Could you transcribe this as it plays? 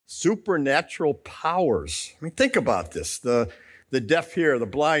supernatural powers. I mean, think about this. The deaf hear, the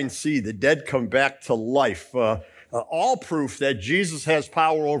blind see, the dead come back to life. All proof that Jesus has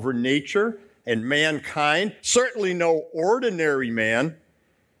power over nature and mankind. Certainly no ordinary man.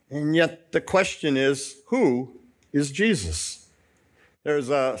 And yet the question is, who is Jesus? There's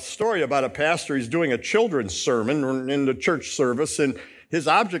a story about a pastor. He's doing a children's sermon in the church service, and his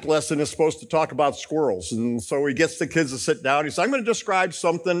object lesson is supposed to talk about squirrels. And so he gets the kids to sit down. He says, I'm going to describe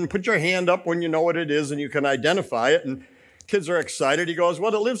something. Put your hand up when you know what it is and you can identify it. And kids are excited. He goes,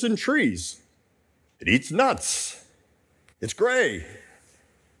 well, it lives in trees. It eats nuts. It's gray.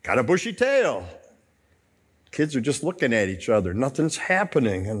 Got a bushy tail. Kids are just looking at each other. Nothing's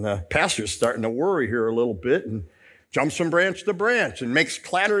happening. And the pastor's starting to worry here a little bit and jumps from branch to branch and makes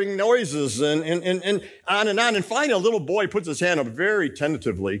clattering noises and on and on. And finally, a little boy puts his hand up very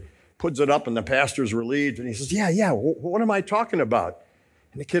tentatively, puts it up, and the pastor's relieved. And he says, yeah, what am I talking about?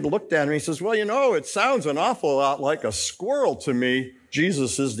 And the kid looked at him and he says, well, it sounds an awful lot like a squirrel to me.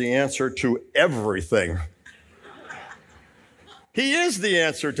 Jesus is the answer to everything. He is the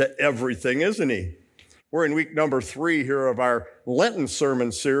answer to everything, isn't he? We're in week number 3 here of our Lenten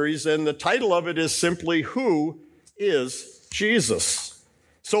sermon series, and the title of it is simply, Who is Jesus?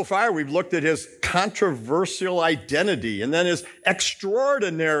 So far, we've looked at his controversial identity and then his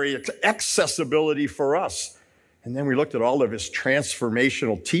extraordinary accessibility for us. And then we looked at all of his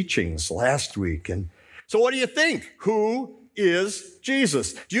transformational teachings last week. And so what do you think? Who is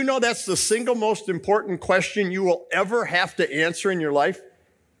Jesus? Do you know that's the single most important question you will ever have to answer in your life?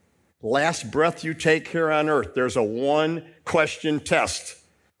 Last breath you take here on earth, there's a one-question test.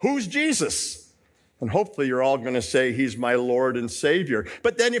 Who's Jesus? And hopefully you're all going to say, he's my Lord and Savior.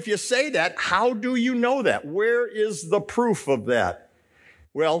 But then if you say that, how do you know that? Where is the proof of that?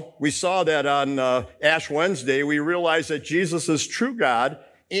 Well, we saw that on Ash Wednesday. We realized that Jesus is true God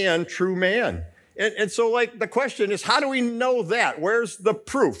and true man. And so the question is, how do we know that? Where's the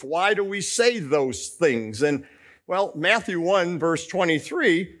proof? Why do we say those things? And well, Matthew 1, verse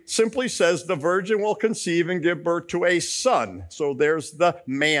 23 simply says the virgin will conceive and give birth to a son. So there's the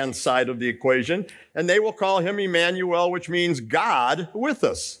man side of the equation. And they will call him Emmanuel, which means God with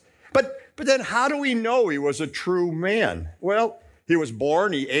us. But then how do we know he was a true man? Well, he was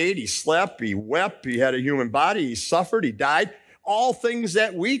born, he ate, he slept, he wept, he had a human body, he suffered, he died. All things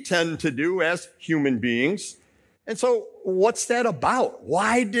that we tend to do as human beings. And so what's that about?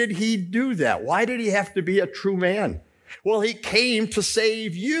 Why did he do that? Why did he have to be a true man? Well, he came to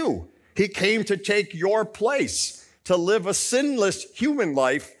save you. He came to take your place, to live a sinless human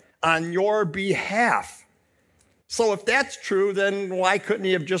life on your behalf. So if that's true, then why couldn't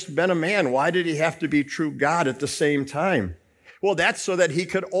he have just been a man? Why did he have to be true God at the same time? Well, that's so that he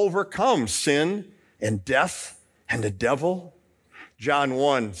could overcome sin and death and the devil. John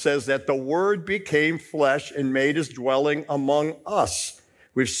 1 says that the Word became flesh and made his dwelling among us.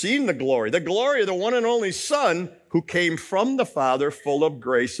 We've seen the glory of the one and only Son who came from the Father full of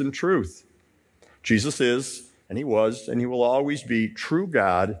grace and truth. Jesus is, and he was, and he will always be true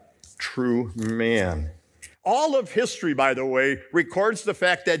God, true man. All of history, by the way, records the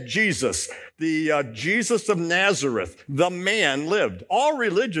fact that Jesus, the Jesus of Nazareth, the man, lived. All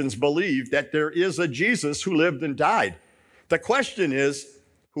religions believe that there is a Jesus who lived and died. The question is,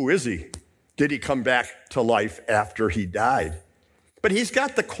 who is he? Did he come back to life after he died? But he's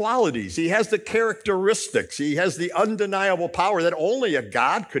got the qualities. He has the characteristics. He has the undeniable power that only a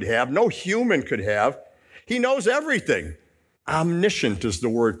God could have, no human could have. He knows everything. Omniscient is the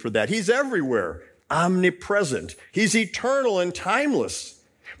word for that. He's everywhere, omnipresent. He's eternal and timeless.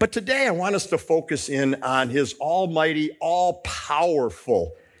 But today I want us to focus in on his almighty,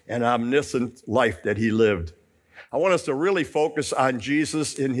 all-powerful, and omniscient life that he lived. I want us to really focus on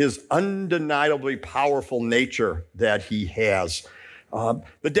Jesus in his undeniably powerful nature that he has.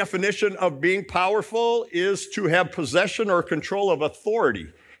 The definition of being powerful is to have possession or control of authority,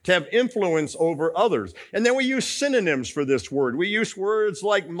 to have influence over others. And then we use synonyms for this word. We use words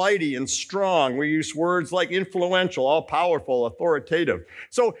like mighty and strong. We use words like influential, all-powerful, authoritative.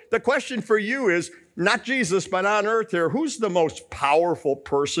 So the question for you is, not Jesus, but on earth here, who's the most powerful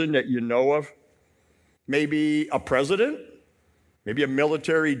person that you know of? Maybe a president, maybe a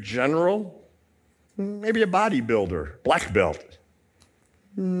military general, maybe a bodybuilder, black belt,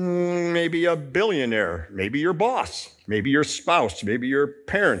 maybe a billionaire, maybe your boss, maybe your spouse, maybe your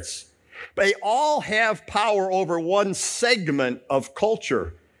parents. They all have power over one segment of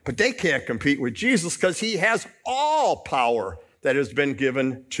culture, but they can't compete with Jesus because he has all power that has been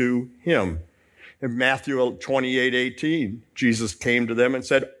given to him. In Matthew 28:18, Jesus came to them and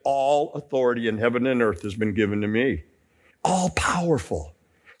said, all authority in heaven and earth has been given to me. All powerful.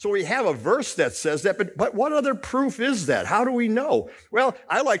 So we have a verse that says that, but what other proof is that? How do we know? Well,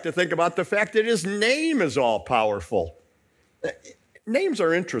 I like to think about the fact that his name is all powerful. Names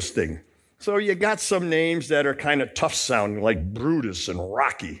are interesting. So you got some names that are kind of tough sounding, like Brutus and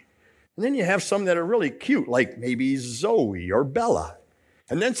Rocky. And then you have some that are really cute, like maybe Zoe or Bella.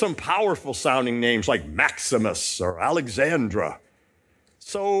 And then some powerful sounding names like Maximus or Alexandra.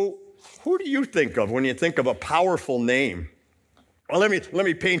 So who do you think of when you think of a powerful name? Well, let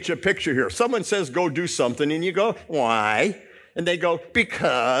me paint you a picture here. Someone says, go do something, and you go, why? And they go,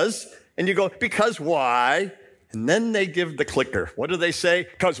 because. And you go, because why? And then they give the clicker. What do they say?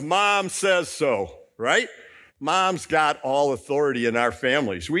 Because mom says so, right? Mom's got all authority in our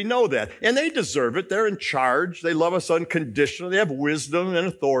families. We know that. And they deserve it. They're in charge. They love us unconditionally. They have wisdom and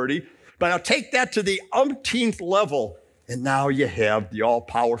authority. But now take that to the umpteenth level, and now you have the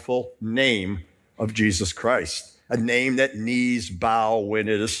all-powerful name of Jesus Christ. A name that knees bow when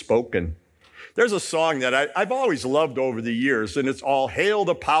it is spoken. There's a song that I've always loved over the years, and it's all Hail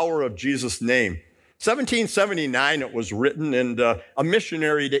the Power of Jesus' Name. 1779 it was written, and a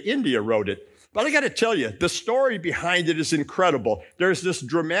missionary to India wrote it. But I got to tell you, the story behind it is incredible. There's this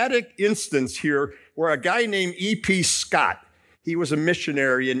dramatic instance here where a guy named E.P. Scott, he was a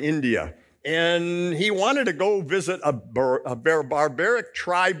missionary in India, and he wanted to go visit a barbaric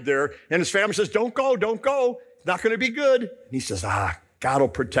tribe there, and his family says, don't go. It's not going to be good. And he says, God will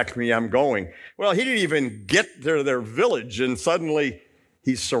protect me. I'm going. Well, he didn't even get to their village, and suddenly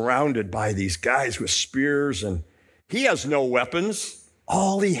he's surrounded by these guys with spears, and he has no weapons.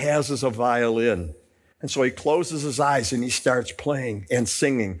 All he has is a violin. And so he closes his eyes and he starts playing and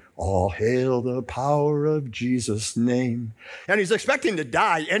singing, all hail the power of Jesus' name. And he's expecting to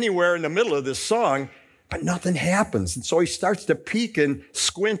die anywhere in the middle of this song, but nothing happens. And so he starts to peek and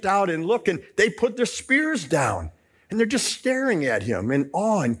squint out and look, and they put their spears down. And they're just staring at him in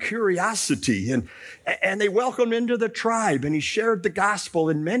awe and curiosity. And they welcomed him into the tribe, and he shared the gospel,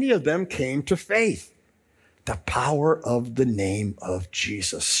 and many of them came to faith. The power of the name of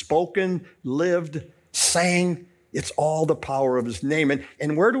Jesus. Spoken, lived, sang. It's all the power of his name.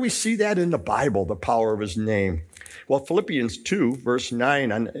 And where do we see that in the Bible, the power of his name? Well, Philippians 2, verse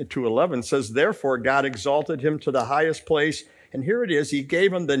 9 to 11 says, therefore God exalted him to the highest place. And here it is, he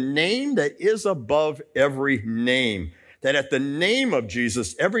gave him the name that is above every name, that at the name of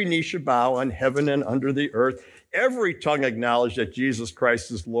Jesus, every knee should bow on heaven and under the earth, every tongue acknowledge that Jesus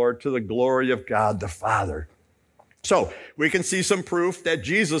Christ is Lord, to the glory of God the Father. So we can see some proof that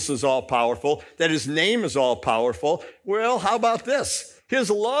Jesus is all powerful, that his name is all powerful. Well, how about this? His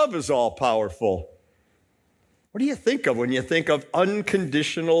love is all powerful. What do you think of when you think of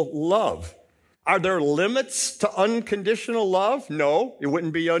unconditional love? Are there limits to unconditional love? No, it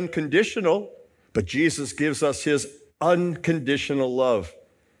wouldn't be unconditional, but Jesus gives us his unconditional love.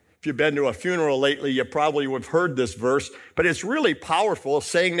 If you've been to a funeral lately, you probably would have heard this verse, but it's really powerful,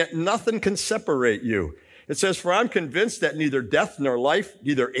 saying that nothing can separate you. It says, for I'm convinced that neither death nor life,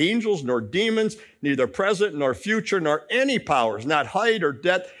 neither angels nor demons, neither present nor future, nor any powers, not height or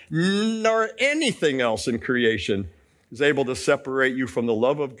depth, nor anything else in creation is able to separate you from the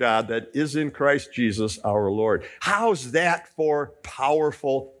love of God that is in Christ Jesus our Lord. How's that for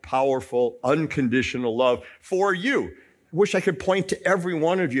powerful, unconditional love for you? I wish I could point to every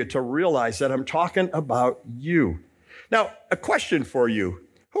one of you to realize that I'm talking about you. Now, a question for you.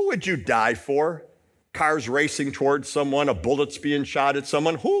 Who would you die for? Cars racing towards someone, a bullet's being shot at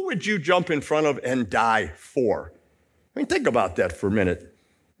someone. Who would you jump in front of and die for? I mean, think about that for a minute.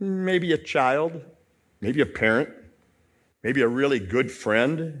 Maybe a child, maybe a parent, maybe a really good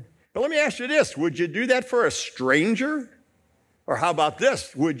friend. But let me ask you this. Would you do that for a stranger? Or how about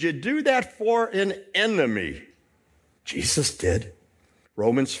this? Would you do that for an enemy? Jesus did.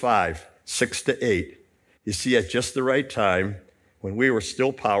 Romans 5, 6-8. You see, at just the right time, when we were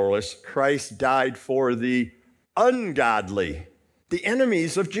still powerless, Christ died for the ungodly, the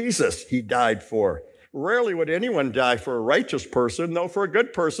enemies of Jesus he died for. Rarely would anyone die for a righteous person, though for a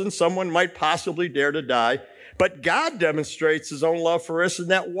good person, someone might possibly dare to die. But God demonstrates his own love for us in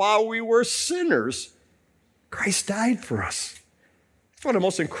that while we were sinners, Christ died for us. It's one of the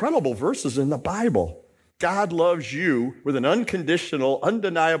most incredible verses in the Bible. God loves you with an unconditional,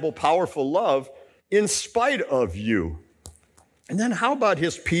 undeniable, powerful love in spite of you. And then how about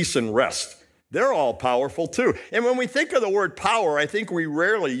his peace and rest? They're all powerful too. And when we think of the word power, I think we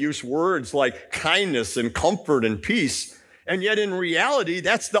rarely use words like kindness and comfort and peace. And yet in reality,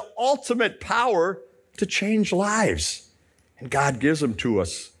 that's the ultimate power to change lives. And God gives them to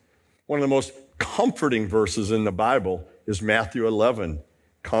us. One of the most comforting verses in the Bible is Matthew 11.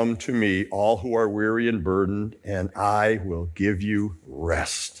 Come to me, all who are weary and burdened, and I will give you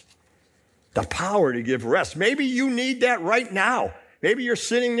rest. The power to give rest. Maybe you need that right now. Maybe you're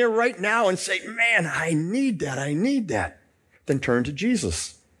sitting there right now and say, man, I need that. I need that. Then turn to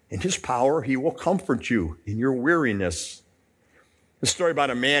Jesus. In his power, he will comfort you in your weariness. The story about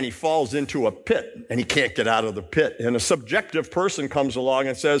a man, he falls into a pit and he can't get out of the pit. And a subjective person comes along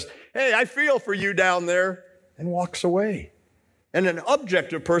and says, hey, I feel for you down there, and walks away. And an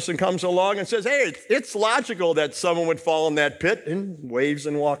objective person comes along and says, hey, it's logical that someone would fall in that pit, and waves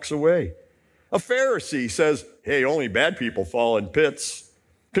and walks away. A Pharisee says, hey, only bad people fall in pits.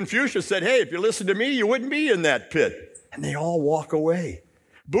 Confucius said, hey, if you listen to me, you wouldn't be in that pit. And they all walk away.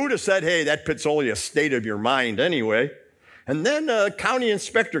 Buddha said, hey, that pit's only a state of your mind anyway. And then a county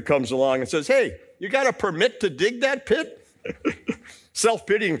inspector comes along and says, hey, you got a permit to dig that pit?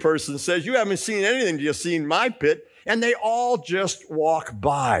 Self-pitying person says, you haven't seen anything, you've seen my pit. And they all just walk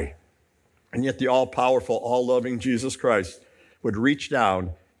by. And yet the all-powerful, all-loving Jesus Christ would reach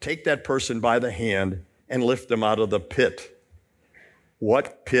down, take that person by the hand, and lift them out of the pit.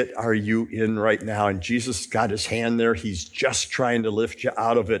 What pit are you in right now? And Jesus got his hand there. He's just trying to lift you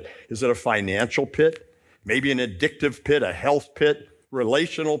out of it. Is it a financial pit? Maybe an addictive pit, a health pit,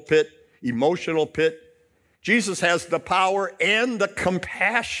 relational pit, emotional pit? Jesus has the power and the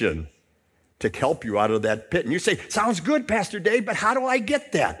compassion to help you out of that pit. And you say, sounds good, Pastor Dave, but how do I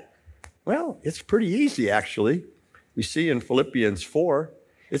get that? Well, it's pretty easy, actually. We see in Philippians 4,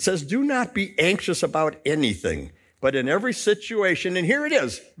 it says, do not be anxious about anything, but in every situation, and here it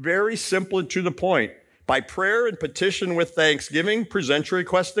is, very simple and to the point, by prayer and petition with thanksgiving, present your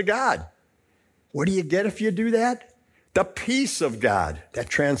request to God. What do you get if you do that? The peace of God that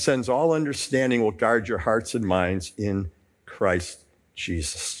transcends all understanding will guard your hearts and minds in Christ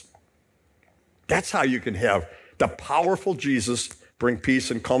Jesus. That's how you can have the powerful Jesus bring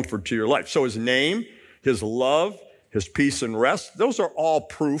peace and comfort to your life. So his name, his love, his peace and rest, those are all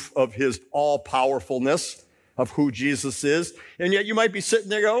proof of his all-powerfulness, of who Jesus is. And yet you might be sitting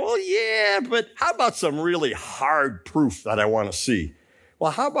there going, well, yeah, but how about some really hard proof that I want to see?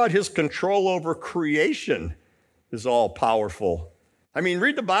 Well, how about his control over creation is all-powerful? I mean,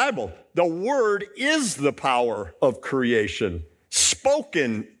 read the Bible. The Word is the power of creation,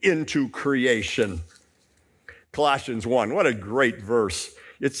 spoken into creation. Colossians 1, what a great verse.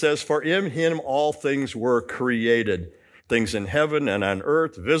 It says, for in him all things were created, things in heaven and on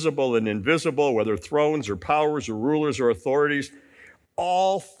earth, visible and invisible, whether thrones or powers or rulers or authorities.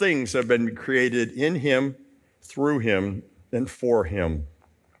 All things have been created in him, through him, and for him.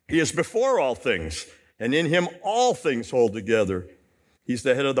 He is before all things, and in him all things hold together. He's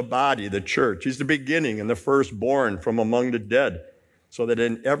the head of the body, the church. He's the beginning and the firstborn from among the dead, so that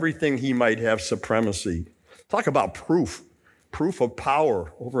in everything he might have supremacy. Talk about proof of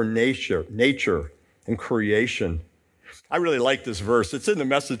power over nature and creation. I really like this verse. It's in the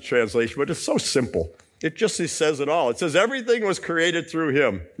Message translation, but it's so simple. It just says it all. It says everything was created through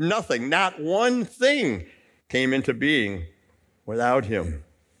him. Nothing, not one thing came into being without him.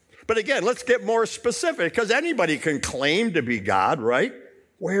 But again, let's get more specific, because anybody can claim to be God, right?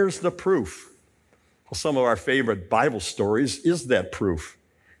 Where's the proof? Well, some of our favorite Bible stories is that proof.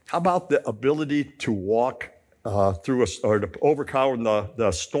 How about the ability to walk through or to overcome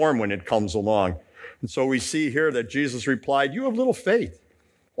the storm when it comes along? And so we see here that Jesus replied, you have little faith.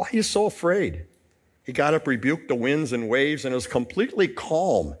 Why are you so afraid? He got up, rebuked the winds and waves, and was completely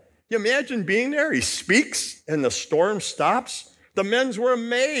calm. You imagine being there? He speaks, and the storm stops. The men were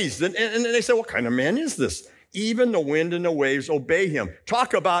amazed, and they said, what kind of man is this? Even the wind and the waves obey him.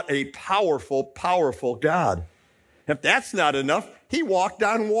 Talk about a powerful, powerful God. If that's not enough, he walked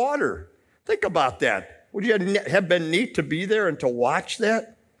on water. Think about that. Would you have been neat to be there and to watch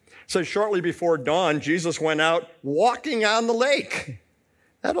that? So shortly before dawn, Jesus went out walking on the lake.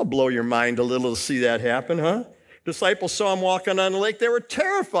 That'll blow your mind a little to see that happen, huh? Disciples saw him walking on the lake. They were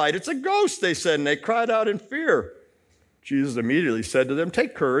terrified. It's a ghost, they said, and they cried out in fear. Jesus immediately said to them,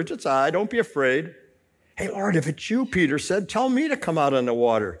 take courage, it's I, don't be afraid. Hey, Lord, if it's you, Peter said, tell me to come out on the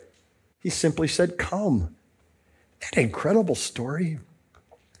water. He simply said, come. That incredible story.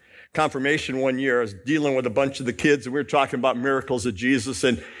 Confirmation one year, I was dealing with a bunch of the kids, and we were talking about miracles of Jesus,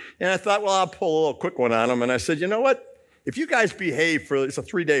 and I thought, well, I'll pull a little quick one on them. And I said, you know what? If you guys behave it's a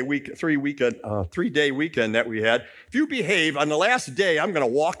 3-day weekend that we had. If you behave, on the last day, I'm going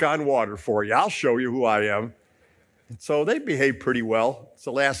to walk on water for you. I'll show you who I am. And so they behaved pretty well. It's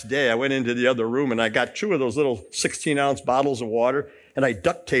the last day. I went into the other room, and I got 2 of those little 16-ounce bottles of water, and I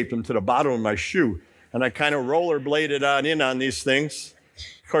duct taped them to the bottom of my shoe. And I kind of rollerbladed in on these things.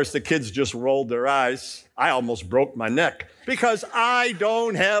 Of course, the kids just rolled their eyes. I almost broke my neck because I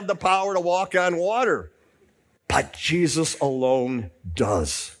don't have the power to walk on water. But Jesus alone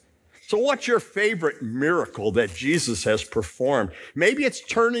does. So what's your favorite miracle that Jesus has performed? Maybe it's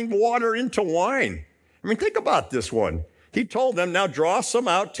turning water into wine. I mean, think about this one. He told them, now draw some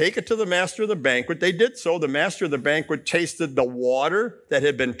out, take it to the master of the banquet. They did so. The master of the banquet tasted the water that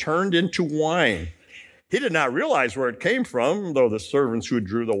had been turned into wine. He did not realize where it came from, though the servants who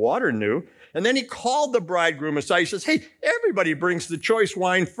drew the water knew. And then he called the bridegroom aside. He says, hey, everybody brings the choice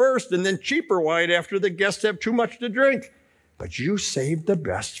wine first and then cheaper wine after the guests have too much to drink. But you saved the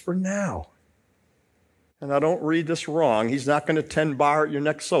best for now. And now don't read this wrong. He's not going to tend bar at your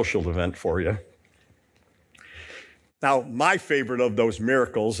next social event for you. Now, my favorite of those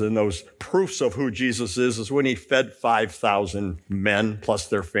miracles and those proofs of who Jesus is when he fed 5,000 men plus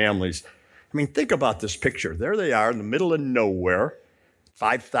their families. I mean, think about this picture. There they are in the middle of nowhere,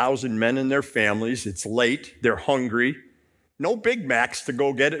 5,000 men and their families. It's late. They're hungry. No Big Macs to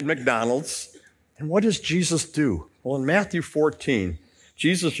go get at McDonald's. And what does Jesus do? Well, in Matthew 14,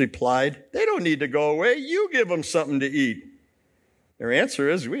 Jesus replied, they don't need to go away. You give them something to eat. Their answer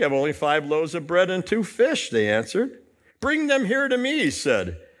is, we have only 5 loaves of bread and 2 fish, they answered. Bring them here to me, he said.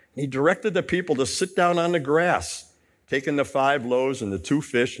 And he directed the people to sit down on the grass. Taking the 5 loaves and the 2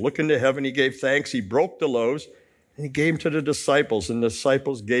 fish, looking to heaven, he gave thanks. He broke the loaves and he gave them to the disciples, and the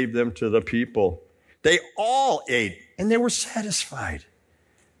disciples gave them to the people. They all ate and they were satisfied.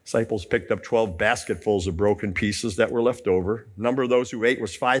 Disciples picked up 12 basketfuls of broken pieces that were left over. The number of those who ate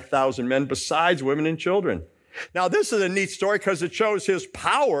was 5,000 men, besides women and children. Now, this is a neat story because it shows his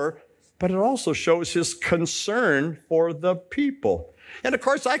power, but it also shows his concern for the people. And of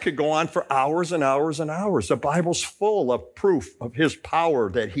course, I could go on for hours and hours and hours. The Bible's full of proof of his power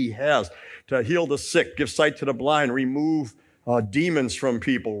that he has to heal the sick, give sight to the blind, remove demons from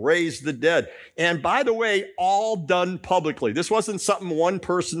people, raise the dead. And by the way, all done publicly. This wasn't something one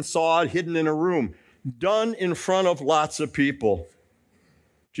person saw hidden in a room. Done in front of lots of people.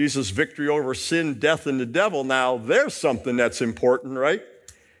 Jesus' victory over sin, death, and the devil. Now, there's something that's important, right?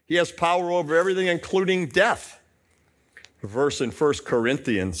 He has power over everything, including death. A verse in 1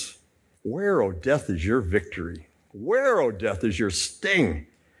 Corinthians, where, O death, is your victory? Where, O death, is your sting?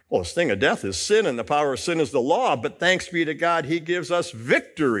 Well, the sting of death is sin, and the power of sin is the law, but thanks be to God, he gives us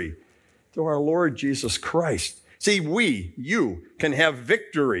victory through our Lord Jesus Christ. See, you can have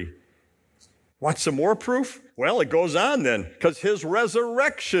victory. Want some more proof? Well, it goes on then, because his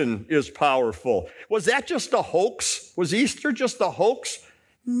resurrection is powerful. Was that just a hoax? Was Easter just a hoax?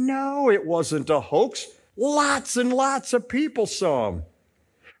 No, it wasn't a hoax. Lots and lots of people saw him.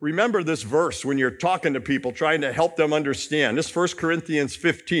 Remember this verse when you're talking to people, trying to help them understand. This 1 Corinthians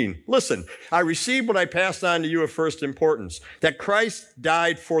 15. Listen, I received what I passed on to you of first importance, that Christ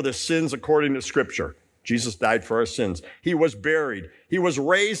died for the sins according to Scripture. Jesus died for our sins. He was buried. He was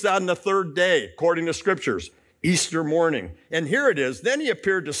raised on the 3rd day, according to Scriptures, Easter morning. And here it is. Then he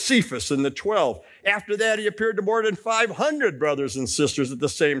appeared to Cephas and the 12. After that, he appeared to more than 500 brothers and sisters at the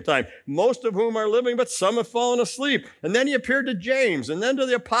same time, most of whom are living, but some have fallen asleep. And then he appeared to James, and then to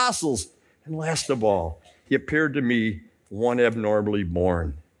the apostles. And last of all, he appeared to me, one abnormally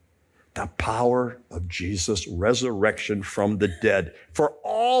born. The power of Jesus' resurrection from the dead for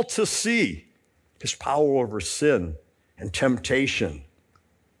all to see. His power over sin and temptation.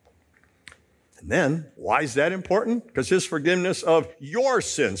 And then, why is that important? Because his forgiveness of your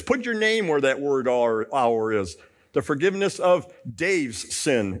sins. Put your name where that word our is. The forgiveness of Dave's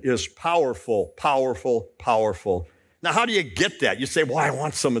sin is powerful, powerful, powerful. Now, how do you get that? You say, well, I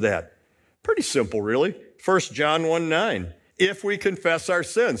want some of that. Pretty simple, really. 1 John 1:9. If we confess our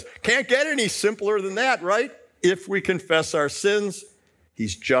sins. Can't get any simpler than that, right? If we confess our sins,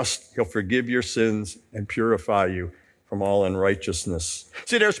 he's just, he'll forgive your sins and purify you from all unrighteousness.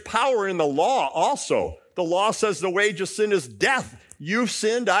 See, there's power in the law also. The law says the wage of sin is death. You've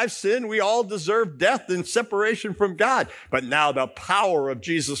sinned, I've sinned. We all deserve death and separation from God. But now the power of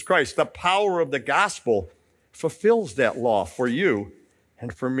Jesus Christ, the power of the gospel, fulfills that law for you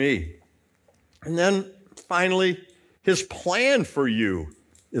and for me. And then finally, his plan for you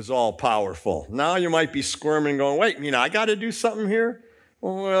is all powerful. Now you might be squirming, going, wait, I got to do something here?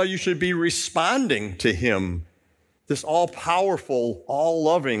 Well, you should be responding to him. This all-powerful,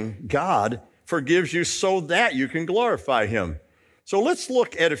 all-loving God forgives you so that you can glorify him. So let's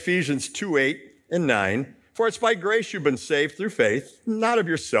look at Ephesians 2:8 and 9. For it's by grace you've been saved through faith, not of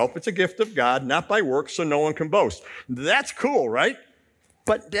yourself. It's a gift of God, not by works, so no one can boast. That's cool, right?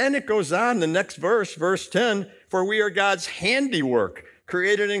 But then it goes on, the next verse, verse 10, for we are God's handiwork,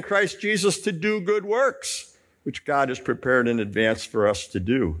 created in Christ Jesus to do good works, which God has prepared in advance for us to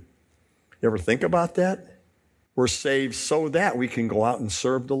do. You ever think about that? We're saved so that we can go out and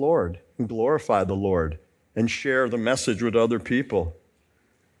serve the Lord and glorify the Lord and share the message with other people.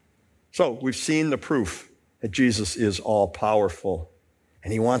 So we've seen the proof that Jesus is all-powerful,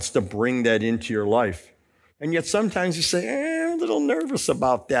 and he wants to bring that into your life. And yet sometimes you say, I'm a little nervous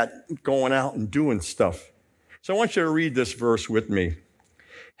about that, going out and doing stuff. So I want you to read this verse with me.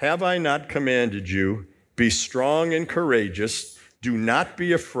 Have I not commanded you, be strong and courageous, do not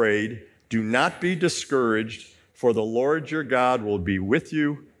be afraid, do not be discouraged, for the Lord your God will be with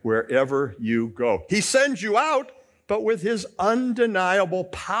you wherever you go. He sends you out, but with his undeniable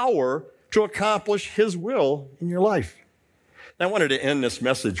power to accomplish his will in your life. I wanted to end this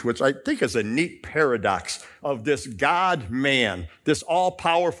message, which I think is a neat paradox of this God-man, this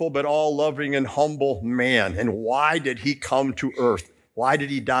all-powerful but all-loving and humble man. And why did he come to earth? Why did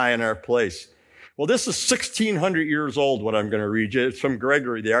he die in our place? Well, this is 1,600 years old, what I'm going to read you. It's from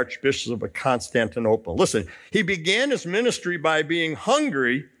Gregory, the Archbishop of Constantinople. Listen, he began his ministry by being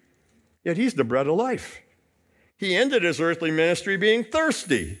hungry, yet he's the bread of life. He ended his earthly ministry being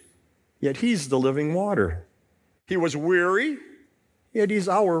thirsty, yet he's the living water. He was weary, yet he's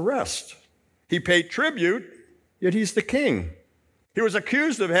our rest. He paid tribute, yet he's the king. He was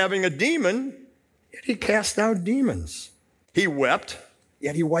accused of having a demon, yet he cast out demons. He wept,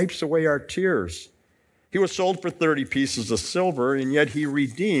 yet he wipes away our tears. He was sold for 30 pieces of silver, and yet he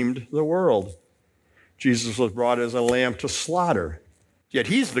redeemed the world. Jesus was brought as a lamb to slaughter, yet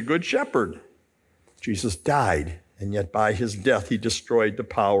he's the good shepherd. Jesus died, and yet by his death he destroyed the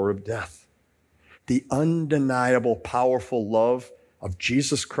power of death. The undeniable, powerful love of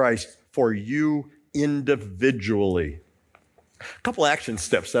Jesus Christ for you individually. A couple action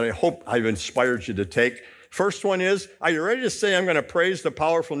steps that I hope I've inspired you to take. First one is, are you ready to say, I'm going to praise the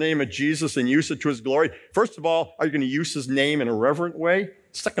powerful name of Jesus and use it to his glory? First of all, are you going to use his name in a reverent way?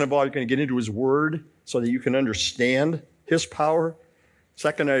 Second of all, you're going to get into his word so that you can understand his power.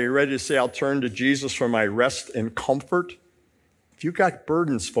 Second, are you ready to say, I'll turn to Jesus for my rest and comfort? If you've got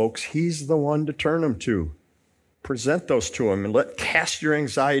burdens, folks, he's the one to turn them to. Present those to him and cast your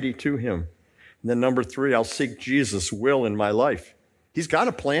anxiety to him. And then number 3, I'll seek Jesus' will in my life. He's got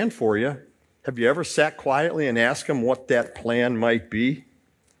a plan for you. Have you ever sat quietly and asked him what that plan might be?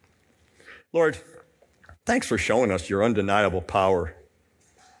 Lord, thanks for showing us your undeniable power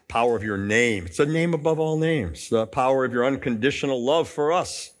of your name. It's a name above all names. The power of your unconditional love for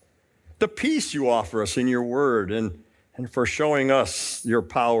us. The peace you offer us in your word, and for showing us your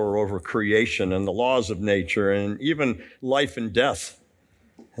power over creation and the laws of nature and even life and death.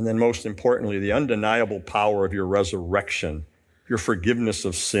 And then most importantly, the undeniable power of your resurrection, your forgiveness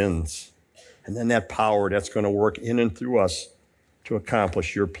of sins. And then that power that's going to work in and through us to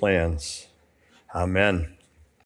accomplish your plans. Amen.